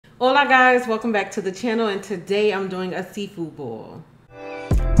Hola guys, welcome back to the channel, and today I'm doing a seafood boil.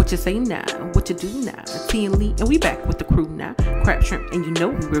 What you say now? What you do now? T&Leetv, and we back with the crew now. Crab, shrimp, and you know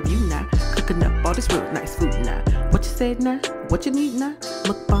we review now. Cooking up all this real nice food now. What you said now? What you need now?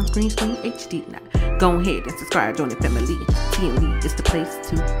 Mukbang, green screen, HD now. Go ahead and subscribe, join the family. T&Leetv is the place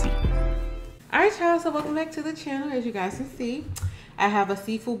to be. Alright y'all, so welcome back to the channel. As you guys can see, I have a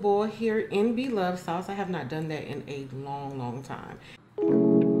seafood boil here in Bloves sauce. I have not done that in a long time.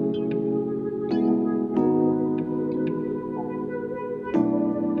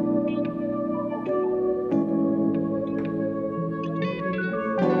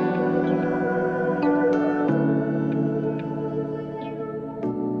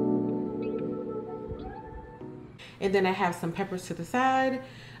 And then I have some peppers to the side.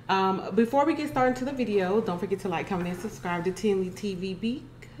 Before we get started into the video, don't forget to like, comment, and subscribe to T&Leetv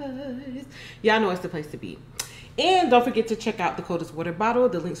because y'all know it's the place to be. And don't forget to check out the coldest water bottle.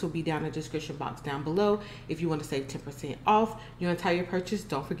 The links will be down in the description box down below. If you want to save 10% off your entire purchase,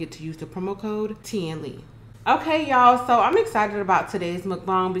 don't forget to use the promo code T&Leetv. Okay y'all, so I'm excited about today's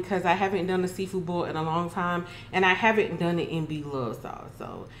mukbang because I haven't done a seafood boil in a long time, and I haven't done it in Bloves sauce.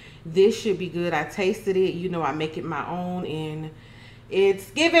 So this should be good. I tasted it, you know, I make it my own and it's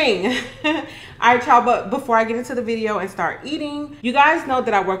giving. All right y'all, but before I get into the video and start eating, you guys know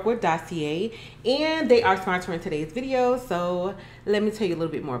that I work with Dossier and they are sponsoring today's video, so let me tell you a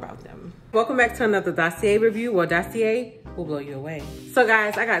little bit more about them. Welcome back to another Dossier review. Well, Dossier will blow you away. So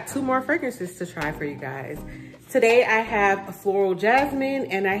guys, I got two more fragrances to try for you guys. Today I have a floral jasmine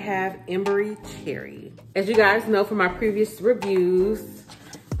and I have embery cherry. As you guys know from my previous reviews,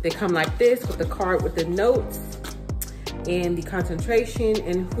 they come like this with the card with the notes and the concentration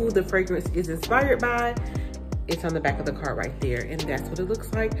and who the fragrance is inspired by. It's on the back of the card right there, and that's what it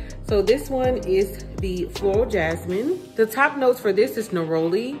looks like. So this one is the floral jasmine. The top notes for this is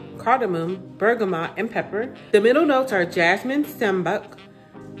neroli, cardamom, bergamot, and pepper. The middle notes are jasmine, sambuc,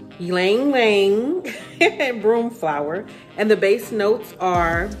 ylang ylang, and broom flower. And the base notes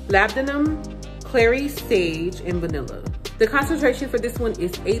are labdanum, clary sage, and vanilla. The concentration for this one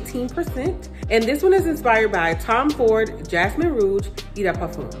is 18%. And this one is inspired by Tom Ford, Jasmine Rouge, Eau de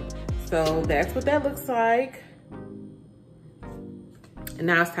Parfum. So that's what that looks like. And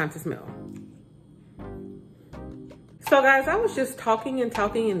now it's time to smell. So guys, I was just talking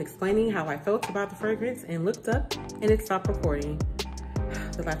and explaining how I felt about the fragrance and looked up and it stopped recording.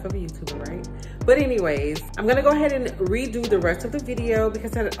 The life of a YouTuber, right? But anyways, I'm gonna go ahead and redo the rest of the video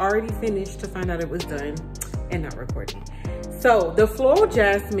because I had already finished to find out it was done and not recording. So the floral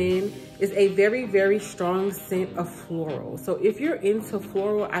jasmine is a very strong scent of floral. So if you're into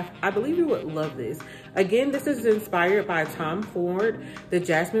floral, I believe you would love this. Again, this is inspired by Tom Ford, the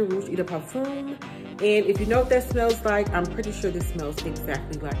Jasmine Rouge Eau de Parfum. And if you know what that smells like, I'm pretty sure this smells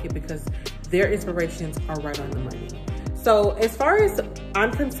exactly like it because their inspirations are right on the money. So as far as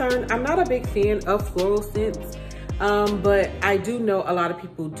I'm concerned, I'm not a big fan of floral scents. But I do know a lot of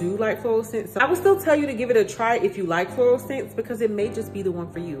people do like floral scents. So I would still tell you to give it a try if you like floral scents because it may just be the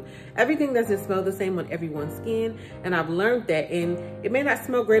one for you. Everything doesn't smell the same on everyone's skin, and I've learned that. And it may not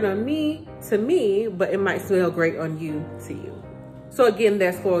smell great on me, but it might smell great on you, to you. So again,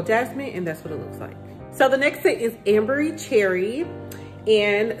 that's floral jasmine, and that's what it looks like. So the next scent is embery cherry.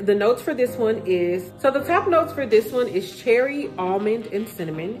 And the notes for this one is, so the top notes for this one is cherry, almond, and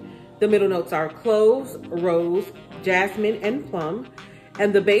cinnamon. The middle notes are cloves, rose, jasmine, and plum.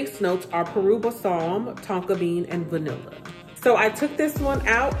 And the base notes are Peru balsam, tonka bean, and vanilla. So I took this one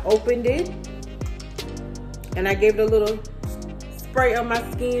out, opened it, and I gave it a little spray on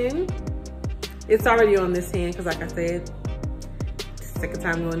my skin. It's already on this hand because like I said, it's the second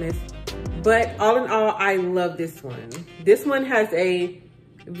time doing this. But all in all, I love this one. This one has a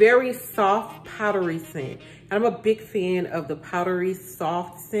very soft, powdery scent. I'm a big fan of the powdery,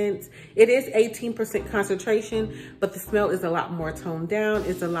 soft scents. It is 18% concentration, but the smell is a lot more toned down.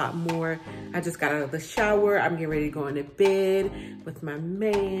 It's a lot more, I just got out of the shower. I'm getting ready to go into bed with my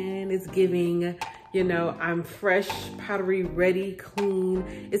man. It's giving, you know, I'm fresh, powdery, ready,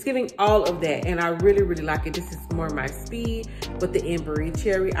 clean. It's giving all of that, and I really like it. This is more my speed with the embery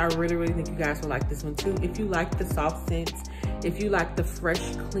cherry. I really think you guys will like this one too. If you like the soft scents, if you like the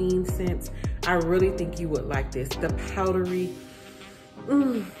fresh, clean scents, I really think you would like this. The powdery,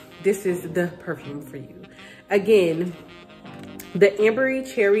 this is the perfume for you. Again, the embery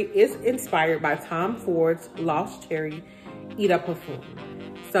cherry is inspired by Tom Ford's Lost Cherry Eau de Parfum.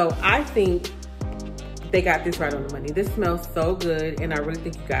 So I think they got this right on the money. This smells so good, and I really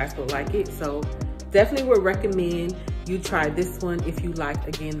think you guys will like it. So definitely would recommend you try this one if you like,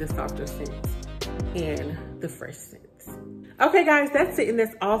 again, the softer scents and the fresh scents. Okay, guys, that's it, and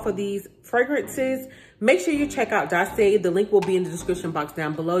that's all for these fragrances. Make sure you check out Dossier. The link will be in the description box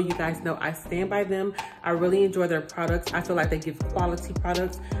down below. You guys know I stand by them. I really enjoy their products. I feel like they give quality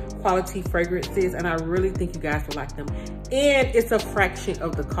products, quality fragrances, and I really think you guys will like them. And it's a fraction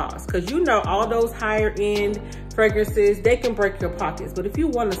of the cost, because you know all those higher end fragrances, they can break your pockets. But if you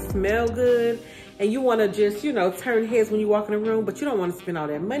want to smell good and you want to just, you know, turn heads when you walk in a room, but you don't want to spend all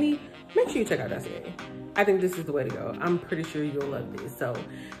that money, make sure you check out Dossier. I think this is the way to go. I'm pretty sure you'll love this. So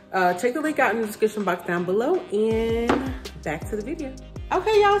check the link out in the description box down below, and back to the video.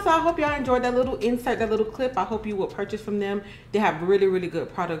 Okay, y'all, so I hope y'all enjoyed that little insert, that little clip. I hope you will purchase from them. They have really, really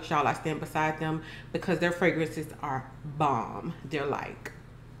good products, y'all. I stand beside them because their fragrances are bomb. They're like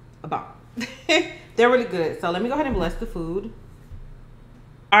a bomb. They're really good. So let me go ahead and bless the food.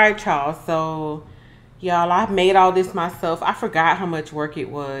 All right, y'all, so y'all, I made all this myself. I forgot how much work it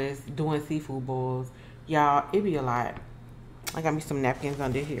was doing seafood bowls. Y'all, it be a lot. I got me some napkins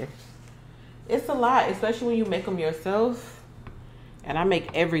under here. It's a lot, especially when you make them yourself. And I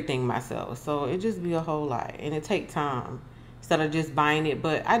make everything myself, so it just be a whole lot. And it take time instead of just buying it.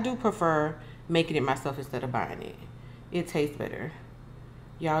 But I do prefer making it myself instead of buying it. It tastes better.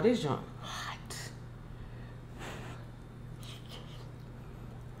 Y'all, this junk hot.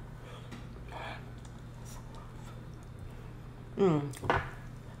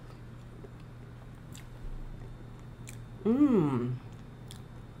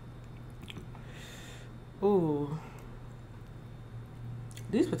 Ooh.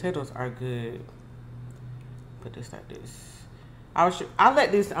 These potatoes are good. Put this like this. I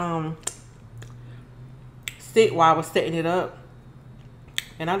let this sit while I was setting it up.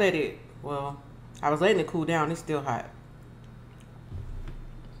 And I let it, well, I was letting it cool down. It's still hot.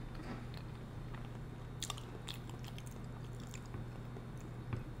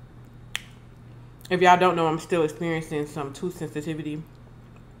 If y'all don't know, I'm still experiencing some tooth sensitivity.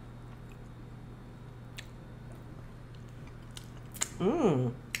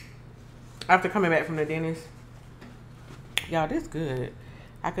 After coming back from the dentist. Y'all, this good.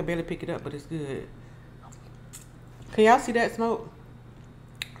 I could barely pick it up, but it's good. Can y'all see that smoke?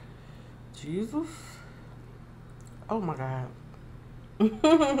 Jesus. Oh my God.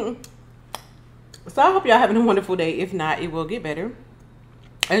 So I hope y'all having a wonderful day. If not, it will get better.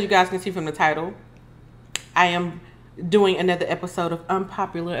 As you guys can see from the title, I am doing another episode of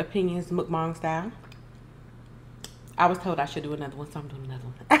Unpopular Opinions Mukbang style. I was told I should do another one, so I'm doing another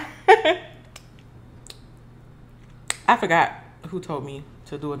one. I forgot who told me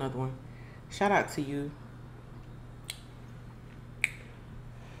to do another one. Shout out to you.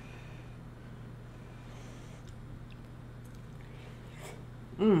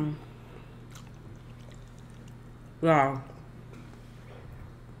 Wow.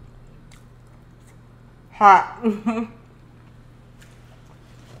 Hot.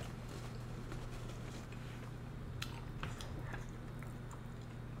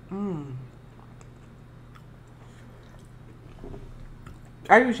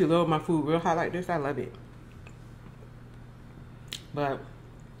 I usually love my food real hot like this. I love it. But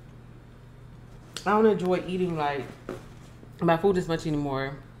I don't enjoy eating like my food as much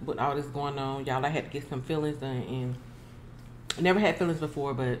anymore with all this going on. Y'all, I had to get some fillings done, and I never had fillings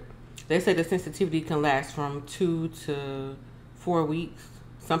before, but they say the sensitivity can last from 2 to 4 weeks.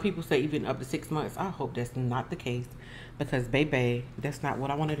 Some people say even up to 6 months. I hope that's not the case, because baby, that's not what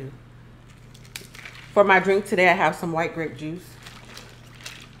I want to do. For my drink today, I have some white grape juice.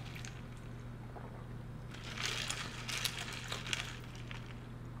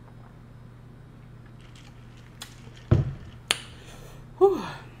 Whew.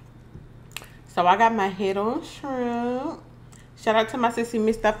 So I got my head on shrimp. Shout out to my sissy,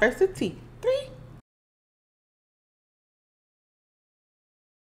 Miss Diversity 3.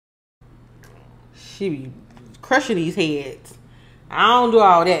 She be crushing these heads. I don't do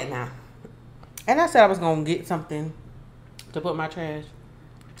all that now. And I said I was gonna get something to put in my trash.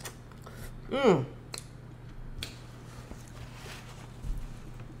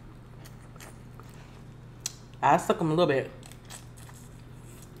 I suck them a little bit.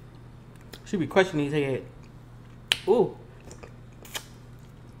 She be crushing these heads. Ooh.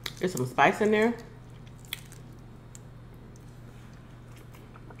 There's some spice in there.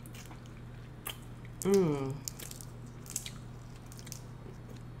 Ooh.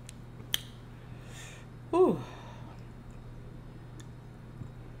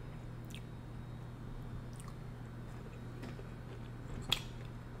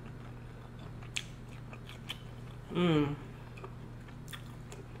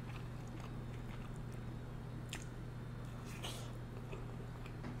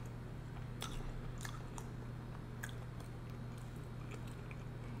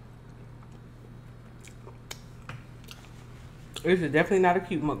 This is definitely not a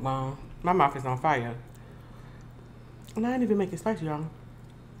cute mukbang. My mouth is on fire. And I didn't even make it spicy, y'all.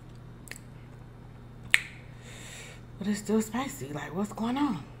 But it's still spicy. Like, what's going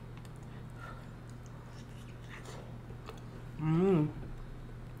on?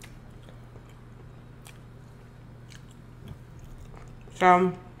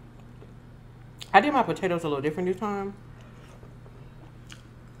 So, I did my potatoes a little different this time.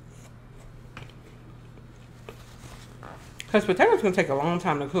 Because potatoes can take a long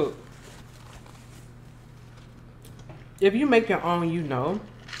time to cook. If you make your own, you know.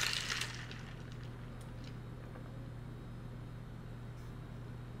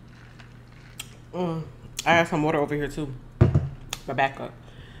 I have some water over here too. My backup.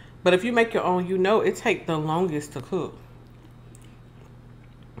 But if you make your own, you know it takes the longest to cook.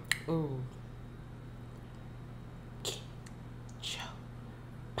 Ooh.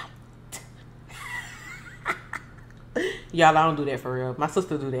 Y'all, I don't do that for real. My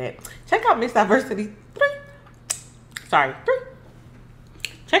sister do that. Check out Miss Diversity 3. Sorry, 3.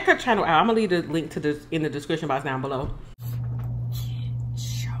 Check her channel out. I'm gonna leave the link to this in the description box down below.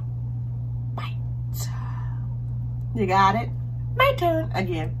 You got it? My turn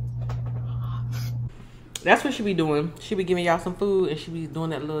again. That's what she be doing. She be giving y'all some food and she be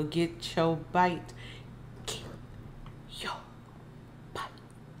doing that little get your bite. Get your bite.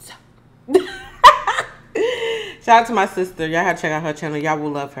 Shout out to my sister. Y'all have to check out her channel. Y'all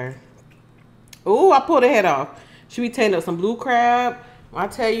will love her. Ooh, I pulled her head off. She be tearing up some blue crab. When I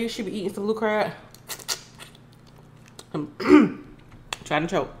tell you, she be eating some blue crab. Trying to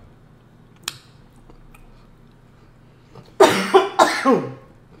choke.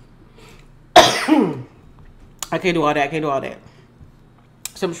 I can't do all that. I can't do all that.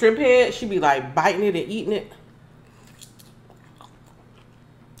 Some shrimp head, she be like biting it and eating it.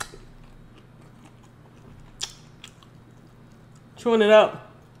 Chewing it up.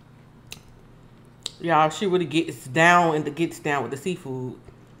 Y'all, she really gets down with the seafood.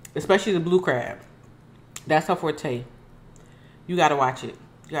 Especially the blue crab. That's her forte. You gotta watch it.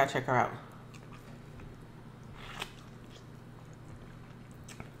 You gotta check her out.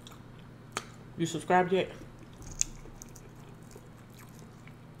 You subscribed yet?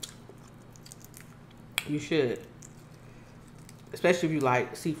 You should. Especially if you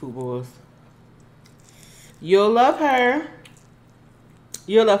like seafood boils. You'll love her.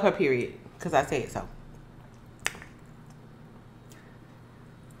 You'll love her, period. Because I said so.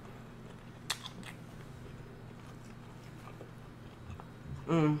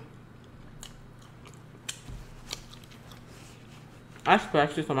 I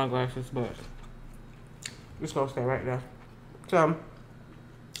splashed this on my glasses, but it's gonna stay right there. So,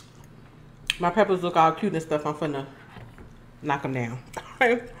 my peppers look all cute and stuff. I'm finna knock them down.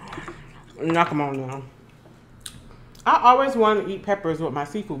 Knock them on down. I always want to eat peppers with my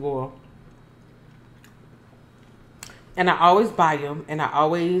seafood boil. And I always buy them. And I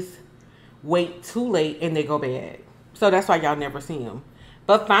always wait too late and they go bad. So that's why y'all never see them.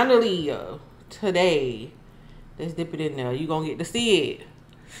 But finally, today, let's dip it in there. You're going to get to see it.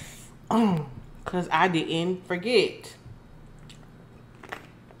 Because I didn't forget.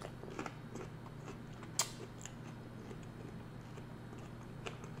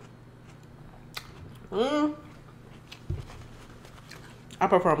 I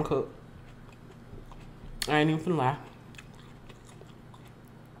prefer them cooked. I ain't even finna lie.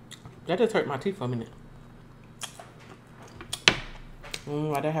 That just hurt my teeth for a minute.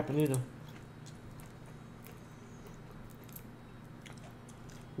 Why that happened either.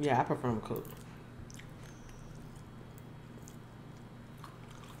 Yeah, I prefer them cooked.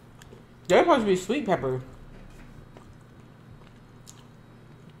 They're supposed to be sweet pepper.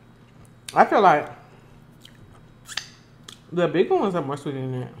 I feel like the bigger ones are more sweet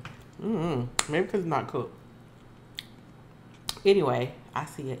than that. Maybe because it's not cooked. Anyway, I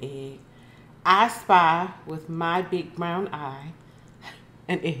see an egg. I spy with my big brown eye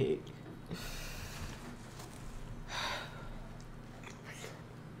an egg.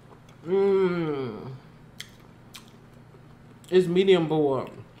 It's medium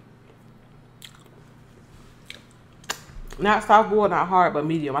boiled. Not soft boiled, not hard, but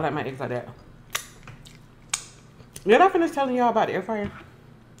medium. I like my eggs like that. You're not finished telling y'all about the air fryer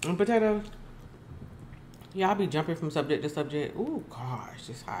and potatoes? Y'all be jumping from subject to subject. Ooh, gosh,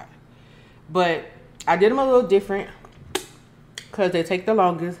 it's hot. But I did them a little different because they take the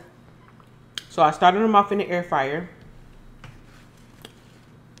longest. So I started them off in the air fryer.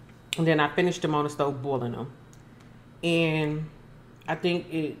 And then I finished them on the stove boiling them. And I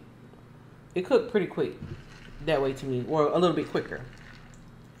think it cooked pretty quick that way to me. Or a little bit quicker.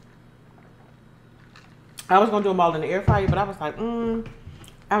 I was gonna do them all in the air fryer, but I was like, I don't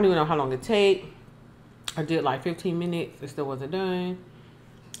even know how long it take. I did like 15 minutes. It still wasn't done.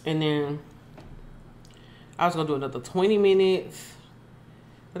 And then I was gonna do another 20 minutes.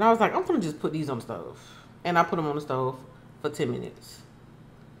 But I was like, I'm gonna just put these on the stove. And I put them on the stove for 10 minutes.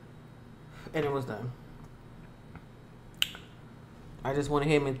 And it was done. I just went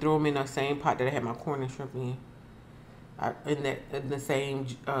ahead and threw them in the same pot that I had my corn and shrimp in. In the same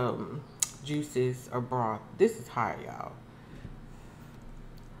juices or broth. This is hot, y'all.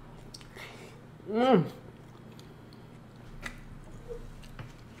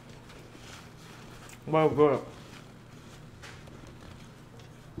 Well, good.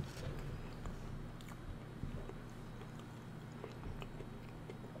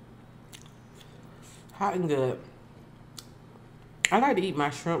 Hot and good. I like to eat my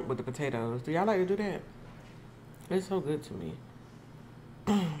shrimp with the potatoes. Do y'all like to do that? It's so good to me.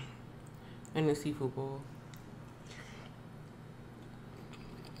 And the seafood bowl.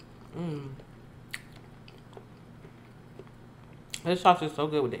 This sauce is so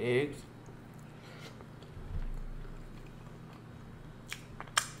good with the eggs.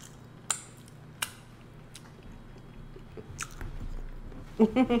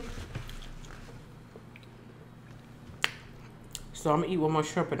 So I'm gonna eat one more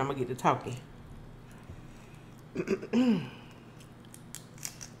shrimp and I'm gonna get to talking.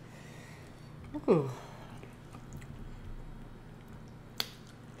 Ooh.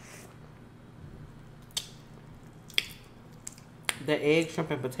 The egg, shrimp,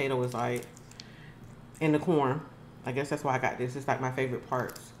 and potato is like in the corn. I guess that's why I got this. It's like my favorite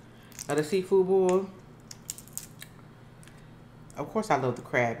parts of the seafood boil. Of course, I love the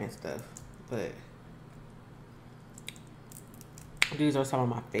crab and stuff, but these are some of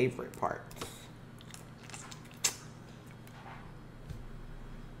my favorite parts.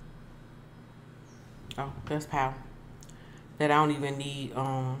 Oh, that's how that I don't even need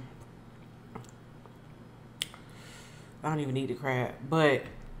the crab, but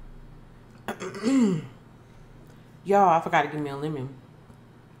y'all, I forgot to give me a lemon.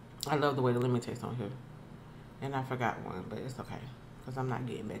 I love the way the lemon tastes on here, and I forgot one, but it's okay because I'm not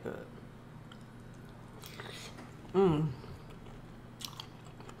getting back up.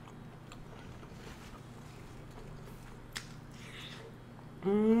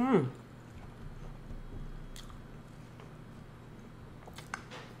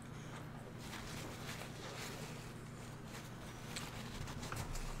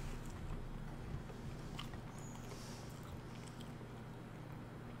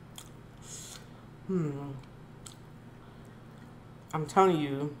 I'm telling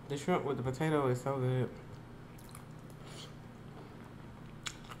you, the shrimp with the potato is so good.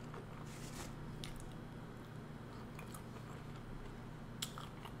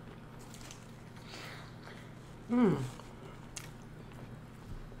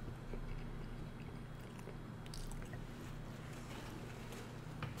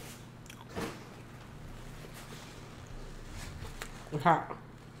 It's hot.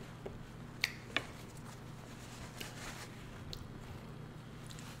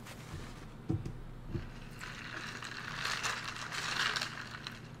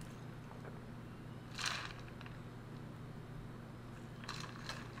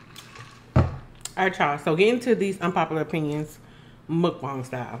 All right, y'all. So get into these unpopular opinions, mukbang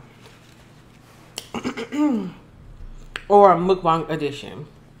style, or mukbang edition.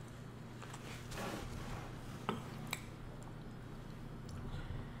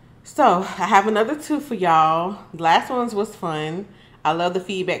 So I have another 2 for y'all. The last ones was fun. I love the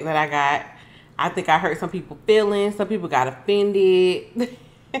feedback that I got. I think I hurt some people's feelings. Some people got offended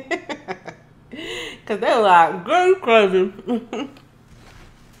because they were like, "Girl, you crazy."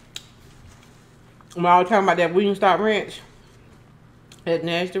 When I was talking about that Wingstop Ranch, that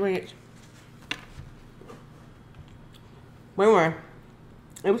nasty ranch. Anyway,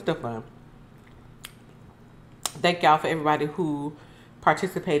 it was still fun. Thank y'all for everybody who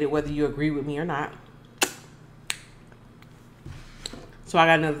participated, whether you agree with me or not. So I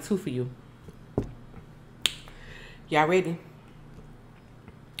got another 2 for you. Y'all ready?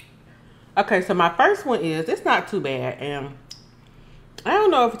 Okay, so my first one is, it's not too bad, and I don't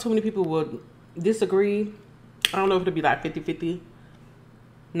know if too many people would disagree. I don't know if it'll be like 50-50.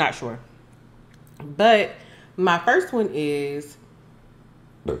 Not sure. But my first one is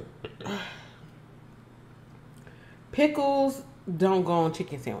pickles don't go on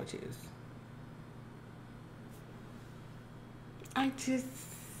chicken sandwiches.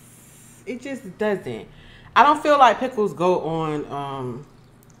 It just doesn't. I don't feel like pickles go on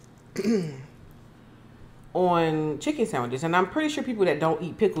on chicken sandwiches. And I'm pretty sure people that don't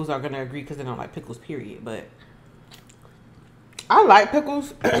eat pickles are going to agree because they don't like pickles, period. But I like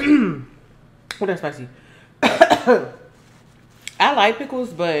pickles. Oh, that's spicy. I like pickles,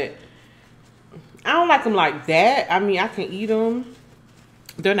 but I don't like them like that. I mean, I can eat them.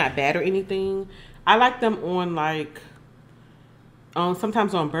 They're not bad or anything. I like them on like,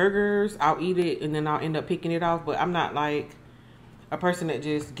 sometimes on burgers. I'll eat it and then I'll end up picking it off. But I'm not like a person that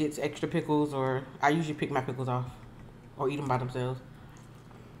just gets extra pickles, or I usually pick my pickles off or eat them by themselves.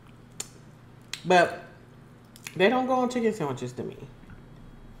 But they don't go on chicken sandwiches to me.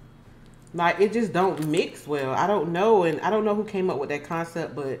 Like, it just don't mix well. I don't know, and I don't know who came up with that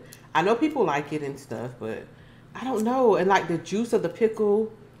concept, but I know people like it and stuff, but I don't know. And like the juice of the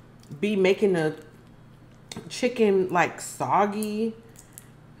pickle be making the chicken like soggy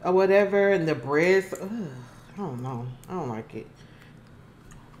or whatever, and the breads, ugh, I don't know. I don't like it.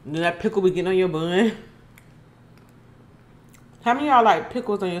 And then that pickle be getting on your bun. How many of y'all like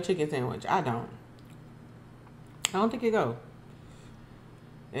pickles on your chicken sandwich? I don't. I don't think it go.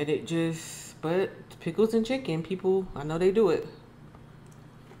 And it just, but pickles and chicken, people, I know they do it.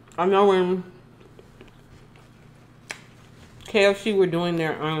 I know when KFC were doing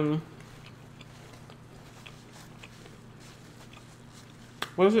their,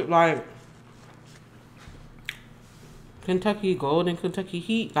 what is it like? Kentucky Gold and Kentucky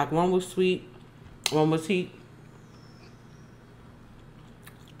Heat. Like one was sweet, one was heat.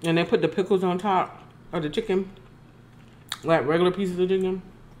 And they put the pickles on top of the chicken. Like regular pieces of chicken.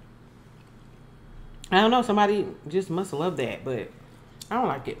 I don't know, somebody just must love that, but I don't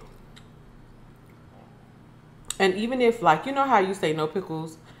like it. And even if, like, you know how you say no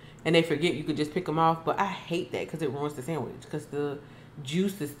pickles and they forget you could just pick them off, but I hate that because it ruins the sandwich because the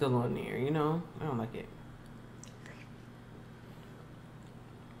juice is still on there, you know? I don't like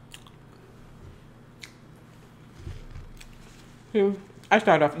it. I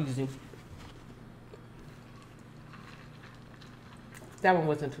started off easy. That one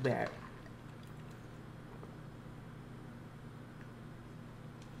wasn't too bad.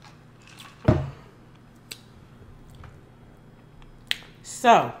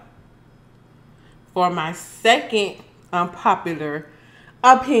 So, for my second unpopular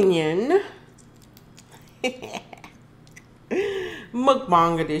opinion,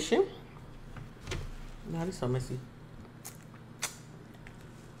 mukbang edition. Now this is so messy.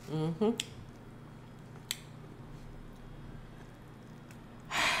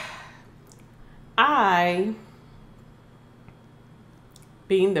 I,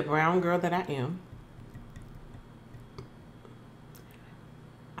 being the brown girl that I am,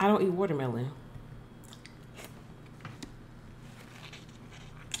 I don't eat watermelon.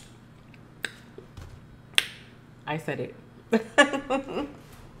 I said it.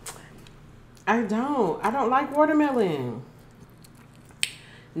 I don't like watermelon.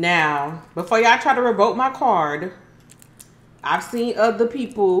 Now, before y'all try to revoke my card, I've seen other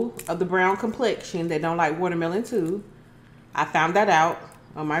people of the brown complexion that don't like watermelon too. I found that out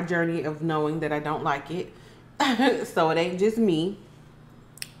on my journey of knowing that I don't like it. So it ain't just me.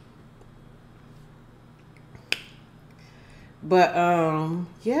 But,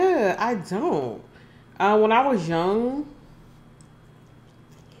 yeah, I don't. When I was young,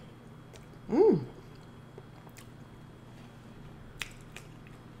 you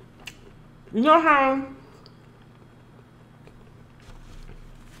know how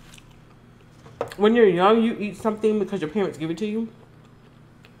when you're young, you eat something because your parents give it to you?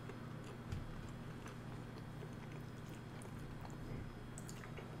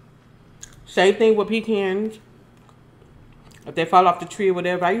 Same thing with pecans. If they fall off the tree or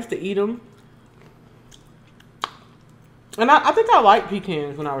whatever, I used to eat them. And I think I liked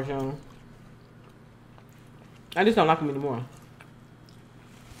pecans when I was young. I just don't like them anymore.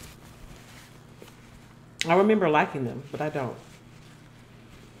 I remember liking them, but I don't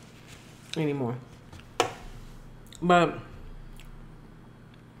anymore. But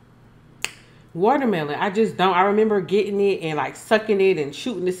watermelon, I just don't. I remember getting it and like sucking it and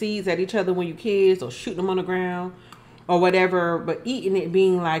shooting the seeds at each other when you kids, or shooting them on the ground or whatever. But eating it,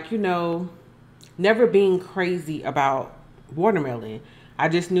 being like, you know, never being crazy about watermelon. I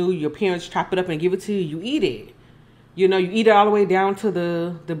just knew your parents chop it up and give it to you. You eat it. You know, you eat it all the way down to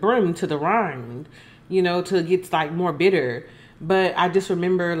the brim, to the rind, you know, till it gets like more bitter. But I just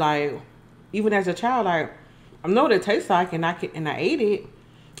remember, like, even as a child, like, I know what it tastes like, and I ate it.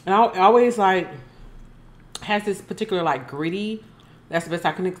 And I always, like, has this particular, like, gritty. That's the best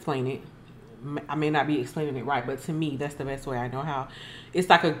I can explain it. I may not be explaining it right, but to me, that's the best way I know how. It's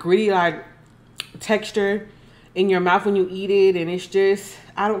like a gritty, like, texture. in your mouth when you eat it, and it's just,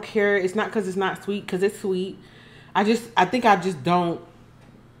 I don't care. It's not because it's not sweet, because it's sweet. I think I just don't,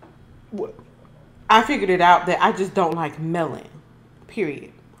 I figured it out that I just don't like melon,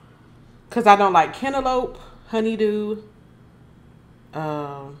 period. Because I don't like cantaloupe, honeydew,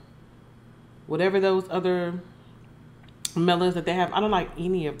 whatever those other melons that they have. I don't like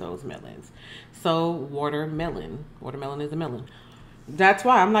any of those melons. So watermelon is a melon. That's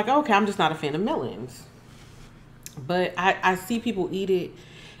why I'm like, okay, I'm just not a fan of melons. But I see people eat it,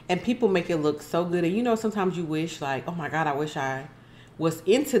 and people make it look so good. And you know, sometimes you wish, like, oh my God, I wish I was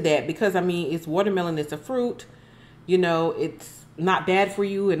into that, because I mean, it's watermelon, it's a fruit, you know, it's not bad for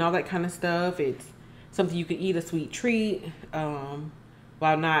you and all that kind of stuff. It's something you can eat, a sweet treat,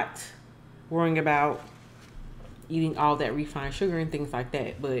 while not worrying about eating all that refined sugar and things like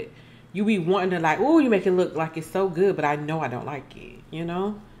that. But you be wanting to, like, oh, you make it look like it's so good, but I know I don't like it, you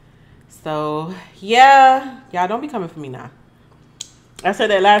know? So yeah, y'all don't be coming for me now. I said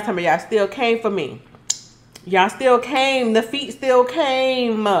that last time, but y'all still came for me. Y'all still came. The feet still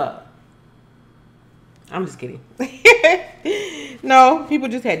came. I'm just kidding. No, people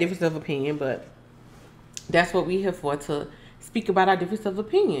just had difference of opinion, but that's what we here for, to speak about our difference of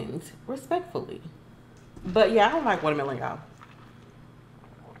opinions respectfully. But yeah, I don't like watermelon, y'all.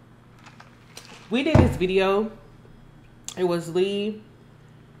 We did this video. It was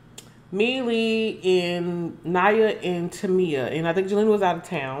me, Lee, and Nyiah and Tamia, and I think Jalene was out of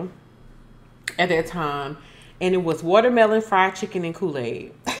town at that time, and it was watermelon, fried chicken, and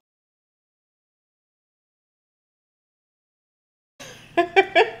Kool-Aid.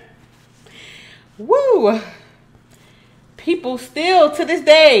 Woo! People still to this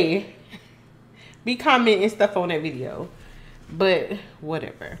day be commenting stuff on that video, but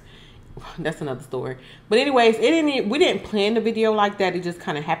whatever. That's another story. But anyways, we didn't plan the video like that. It just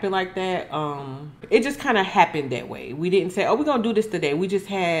kind of happened like that. It just kind of happened that way. We didn't say, oh, we're gonna do this today. We just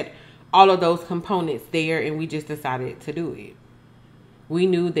had all of those components there, and we just decided to do it. We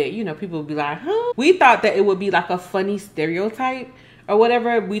knew that, you know, people would be like, huh? We thought that it would be like a funny stereotype or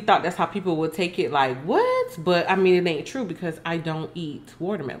whatever. We thought that's how people would take it, like, what? But I mean, it ain't true, because I don't eat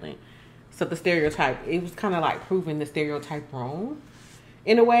watermelon. So the stereotype, it was kind of like proving the stereotype wrong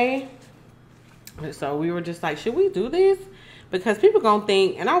in a way. So we were just like, should we do this? Because people gonna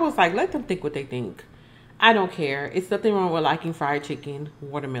think, and I was like, let them think what they think. I don't care. It's nothing wrong with liking fried chicken,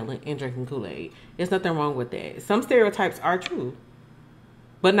 watermelon, and drinking Kool-Aid. There's nothing wrong with that. Some stereotypes are true,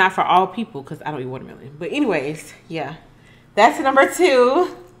 but not for all people, because I don't eat watermelon. But anyways, yeah, that's number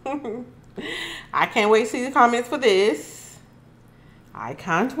 2. I can't wait to see the comments for this. I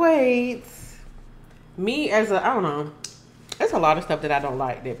can't wait. Me as a, I don't know, there's a lot of stuff that I don't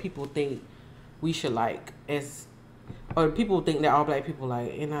like that people think we should like, or people think that all black people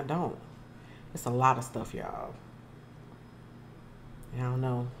like, and I don't. It's a lot of stuff, y'all. I don't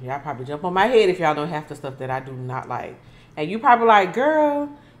know. Y'all probably jump on my head if y'all don't have the stuff that I do not like. And you probably like, girl,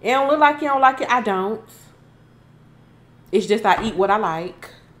 it don't look like you don't like it. I don't. It's just I eat what I like.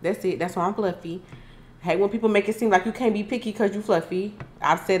 That's it. That's why I'm fluffy. I hate when people make it seem like you can't be picky because you fluffy.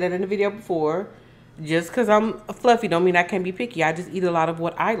 I've said that in the video before. Just because I'm fluffy don't mean I can't be picky. I just eat a lot of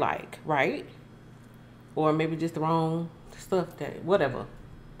what I like, right? Or maybe just the wrong stuff, that whatever.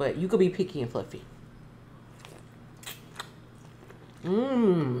 But you could be picky and fluffy.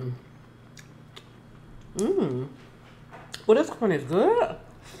 Well, this corn is good.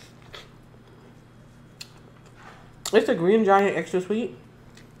 It's a Green Giant extra sweet.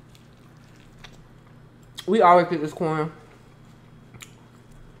 We always get this corn.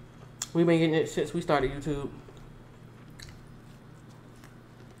 We've been getting it since we started YouTube.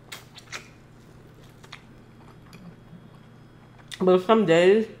 But some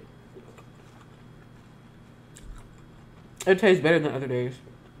days, it tastes better than other days.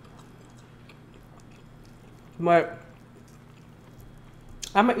 But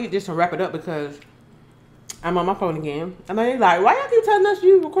I'm gonna eat this and wrap it up because I'm on my phone again. And then you're like, why y'all keep telling us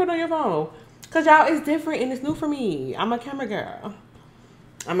you record on your phone? Because y'all, it's different and it's new for me. I'm a camera girl.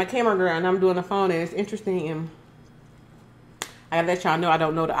 I'm a camera girl and I'm doing the phone and it's interesting, and I gotta let y'all know I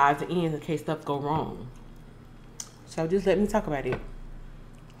don't know the odds and ends in case stuff go wrong. So just let me talk about it.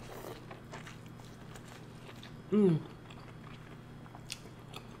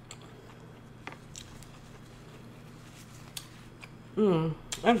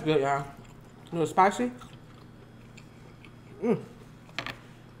 That's good, y'all. A little spicy. But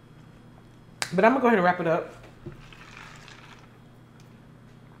I'm gonna go ahead and wrap it up.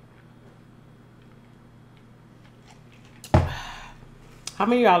 How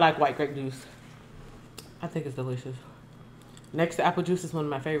many of y'all like white grape juice? I think it's delicious. Next to apple juice is one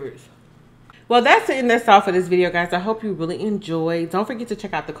of my favorites. Well, that's it and that's all for this video, guys. I hope you really enjoyed. Don't forget to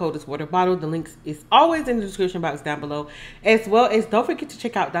check out the Coldest Water Bottle. The links is always in the description box down below. As well as don't forget to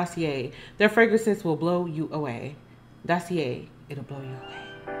check out Dossier. Their fragrances will blow you away. Dossier, it'll blow you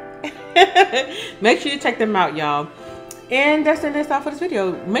away. Make sure you check them out, y'all. And that's it, that's all for this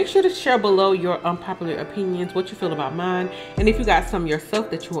video. Make sure to share below your unpopular opinions, what you feel about mine, and if you got some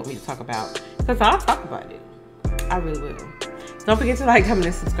yourself that you want me to talk about. Because I'll talk about it. I really will. Don't forget to like, comment,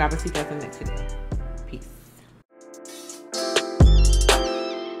 and subscribe. I'll see you guys in the next video.